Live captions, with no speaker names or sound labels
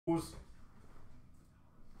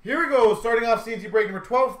Here we go, starting off CNC break number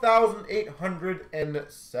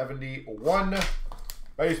 12,871.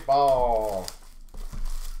 Baseball.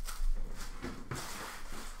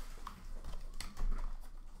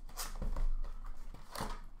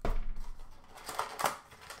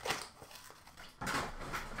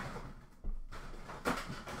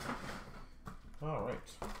 All right.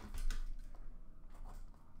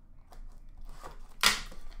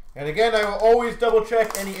 And again, I will always double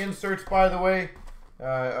check any inserts, by the way,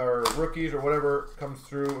 or rookies or whatever comes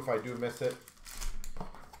through if I do miss it.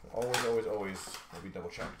 Always, always, always will be double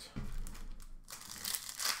checked.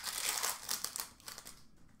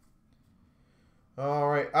 All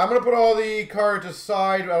right, I'm going to put all the cards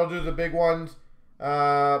aside. I'll do the big ones.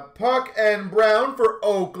 Puck and Brown for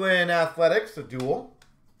Oakland Athletics, a duel.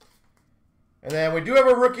 And then we do have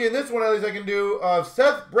a rookie in this one, at least I can do, of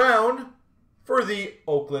Seth Brown for the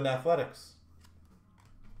Oakland Athletics.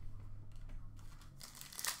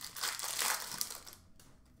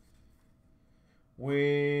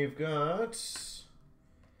 We've got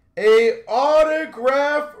a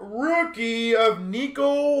autograph rookie of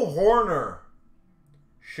Nico Horner.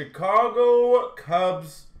 Chicago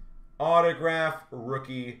Cubs autograph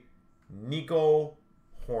rookie Nico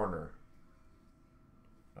Horner.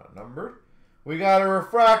 Not numbered. We got a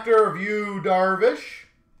refractor of Yu Darvish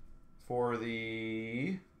for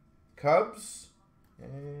the Cubs.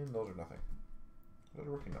 And those are nothing. Those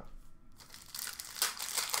are rookie now.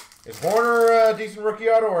 Is Horner a decent rookie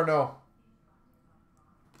auto or no?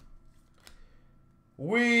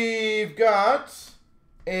 We've got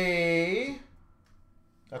a...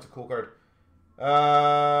 That's a cool card.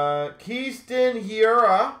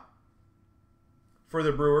 CloutsnChara for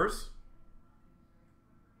the Brewers.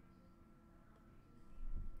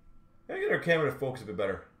 Gotta get our camera to focus a bit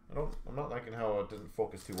better. I'm not liking how it doesn't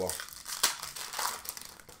focus too well.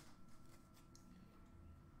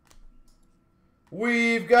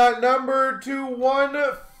 We've got number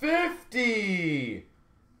 2/150.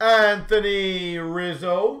 Anthony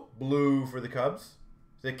Rizzo, blue for the Cubs.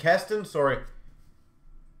 Is it Keston? Sorry.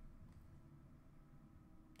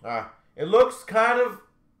 It looks kind of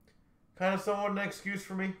somewhat an excuse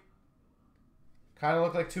for me. Kind of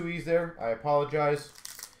looked like two E's there. I apologize.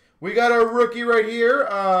 We got a rookie right here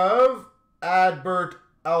of Adbert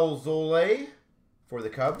Alzolay for the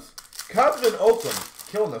Cubs. Cubs in Oakland.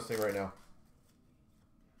 Killing this thing right now.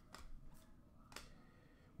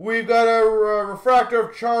 We've got a refractor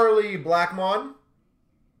of Charlie Blackmon.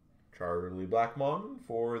 Charlie Blackmon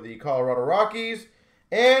for the Colorado Rockies.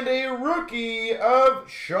 And a rookie of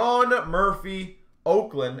Sean Murphy,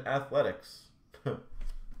 Oakland Athletics.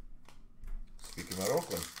 Speaking about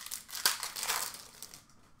Oakland.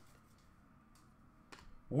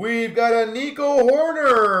 We've got a Nico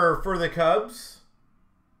Horner for the Cubs.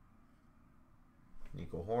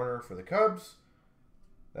 Nico Horner for the Cubs.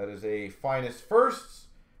 That is a finest firsts.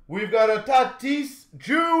 We've got a Tatis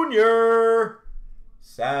Jr.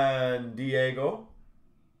 San Diego.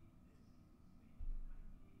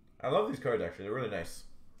 I love these cards, actually. They're really nice.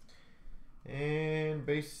 And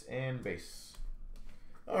base and base.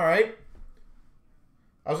 All right.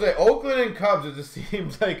 I was going to say, Oakland and Cubs, it just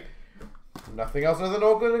seems like nothing else other than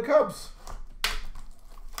Oakland and Cubs.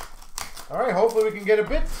 All right, hopefully we can get a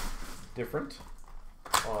bit different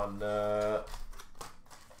on the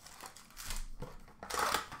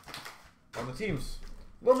teams.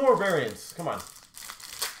 A little more variance. Come on.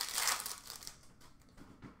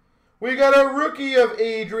 We got a rookie of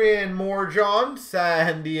Adrian Morejon,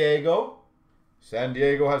 San Diego. San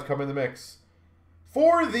Diego has come in the mix.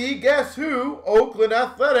 For the, guess who, Oakland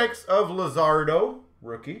Athletics of Luzardo,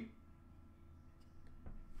 rookie.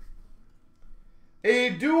 A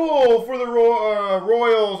duel for the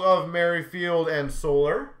Royals of Merrifield and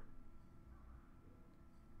Solar.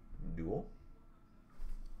 Duel.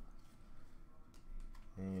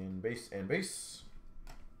 And base and base.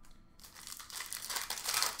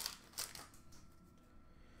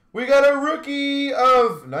 We got a rookie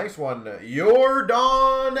of, nice one,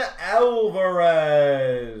 Yordan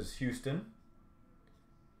Alvarez, Houston.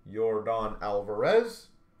 Yordan Alvarez.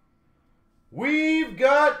 We've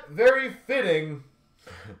got, very fitting,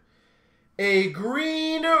 a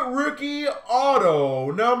green rookie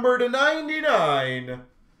auto, number /99,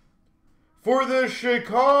 for the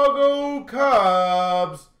Chicago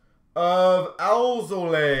Cubs of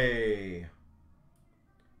Alzolay.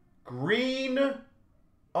 Green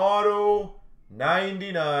auto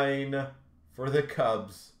 99 for the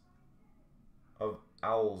Cubs of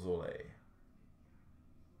Alzolay.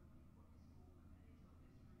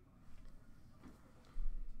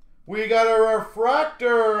 We got a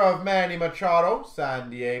refractor of Manny Machado, San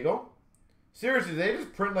Diego. Seriously, they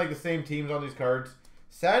just print like the same teams on these cards.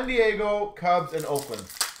 San Diego, Cubs, and Oakland.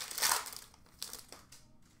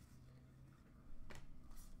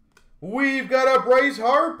 We've got a Bryce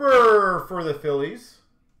Harper for the Phillies.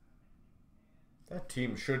 That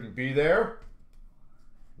team shouldn't be there.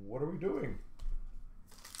 What are we doing?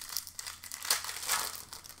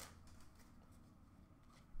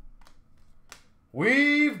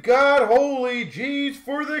 We've got holy jeez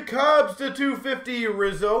for the Cubs to 250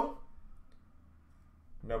 Rizzo.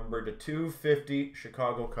 Number to 250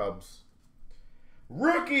 Chicago Cubs.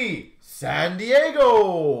 Rookie San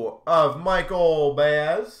Diego of Michael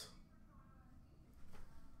Baez.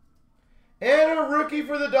 And a rookie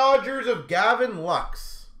for the Dodgers of Gavin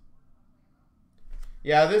Lux.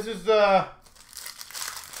 Yeah, this is, I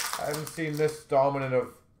haven't seen this dominant of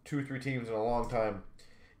 2-3 teams in a long time.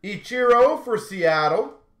 Ichiro for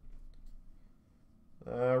Seattle.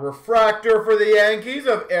 Refractor for the Yankees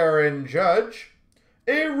of Aaron Judge.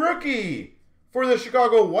 A rookie for the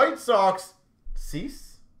Chicago White Sox,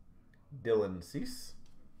 Cease. Dylan Cease.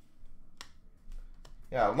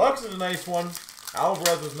 Yeah, Lux is a nice one.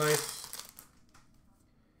 Alvarez is nice.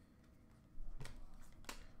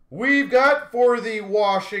 We've got for the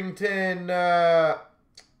Washington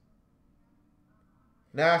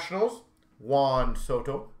Nationals, Juan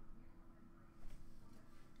Soto.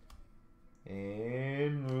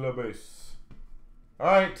 And LeBase.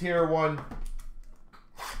 Alright, tier 1.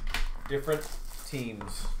 Different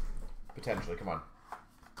teams. Potentially, come on.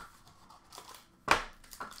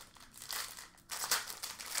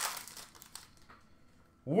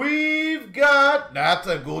 We've got, that's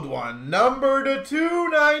a good one, number to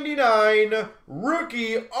 299,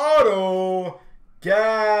 rookie auto,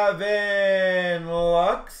 Gavin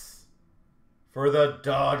Lux for the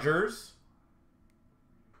Dodgers.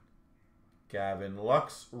 Gavin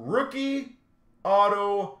Lux, rookie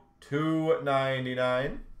auto,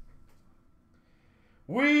 299.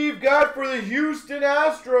 We've got for the Houston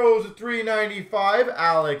Astros, 395,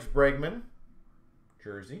 Alex Bregman,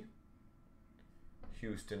 jersey.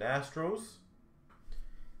 Houston Astros.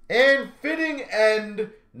 And fitting end,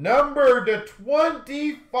 number to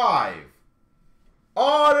 25.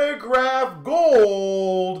 Autograph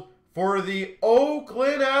gold for the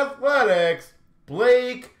Oakland Athletics,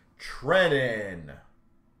 Blake Treinen.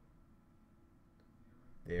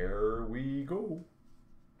 There we go.